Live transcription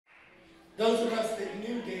Those of us that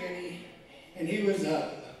knew Danny, and he was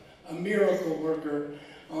a miracle worker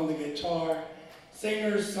on the guitar,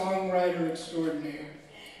 singer, songwriter extraordinaire,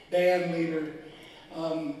 band leader.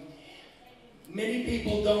 Many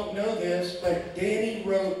people don't know this, but Danny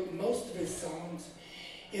wrote most of his songs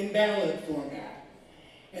in ballad format.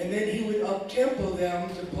 And then he would up-tempo them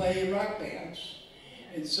to play rock bands.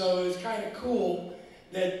 And so it's kind of cool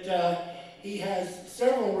that he has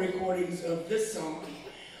several recordings of this song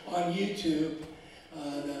on YouTube.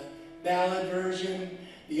 The ballad version,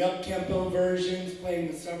 the up-tempo versions, playing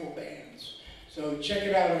with several bands. So check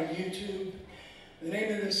it out on YouTube. The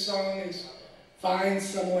name of this song is Find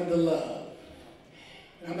Someone to Love.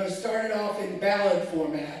 And I'm going to start it off in ballad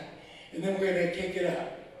format, and then we're going to kick it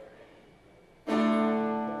up.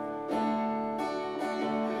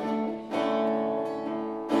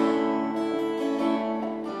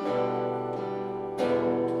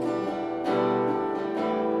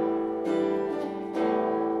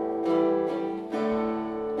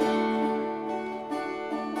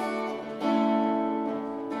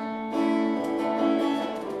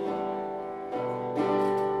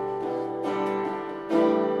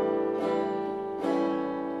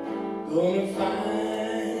 Gonna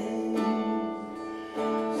find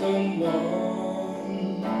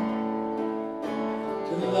someone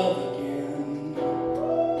to love again.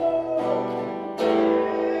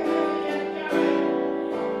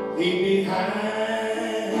 Leave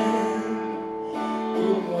behind the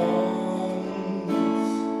ones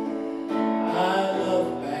I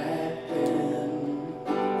loved back then.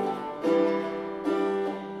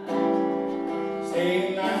 Stay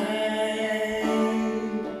in line.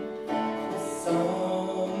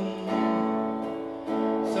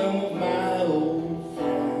 Some of my old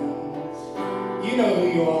friends, you know who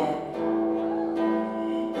you are.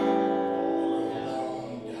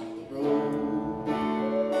 Along down the road.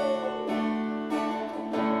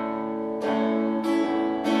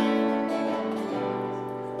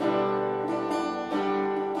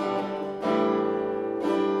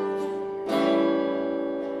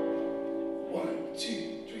 1,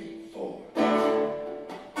 2, 3, 4.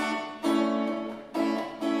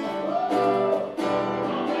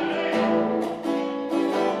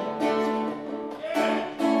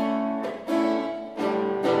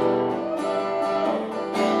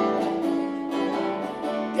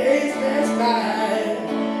 Days pass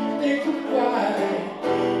by, think of why,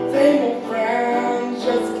 same old crowd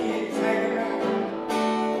just keeps hanging around,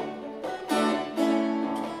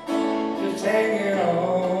 just hanging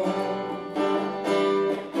on.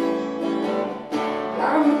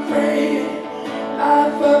 I'm afraid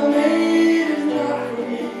life I've made is not for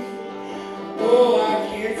me. Oh, I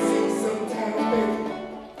can't see sometimes, baby,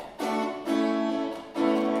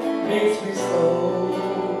 makes me slow.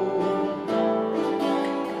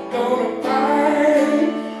 Gonna find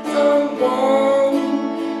someone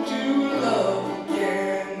to love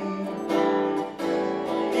again.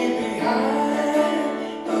 Leave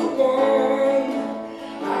behind the one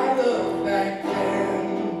I loved back then.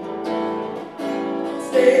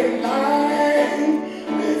 Stay in line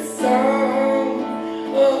with some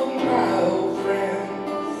of my old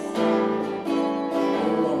friends.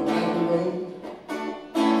 Go on down the road.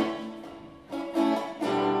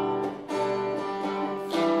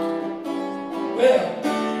 Well,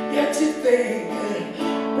 get you thinking,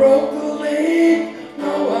 broke the link.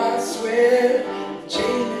 No, I swear, the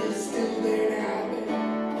change is still there now, baby.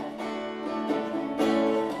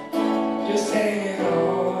 Just hanging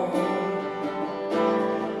on.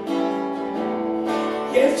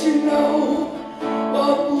 Yes, you know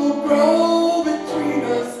what will grow between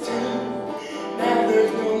us two. Now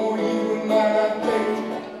there's no more you in my life, baby.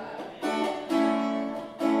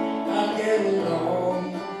 I'll get along.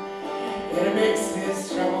 And it makes me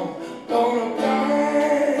strong. Gonna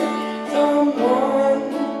find someone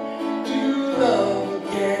to love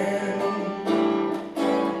again.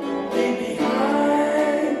 Leave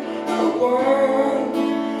behind the one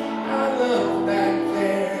I loved back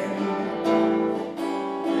then.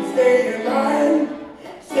 Stay in line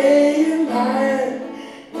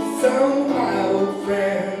with some of my old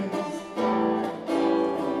friends.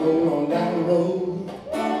 Going on down the road.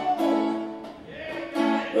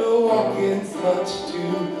 The walking's much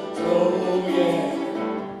too slow, yeah.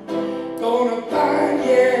 Gonna find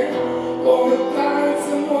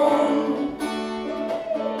someone.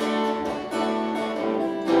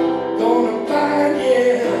 Gonna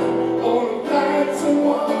find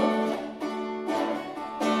someone.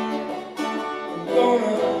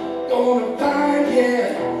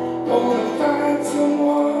 Gonna find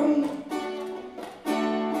someone.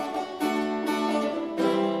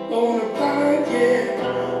 Gonna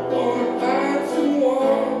find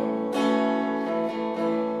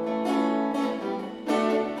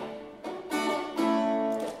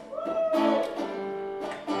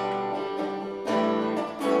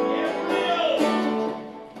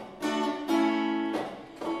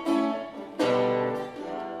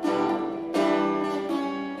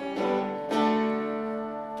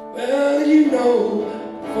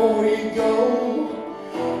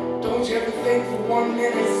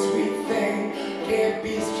might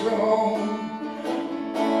be strong,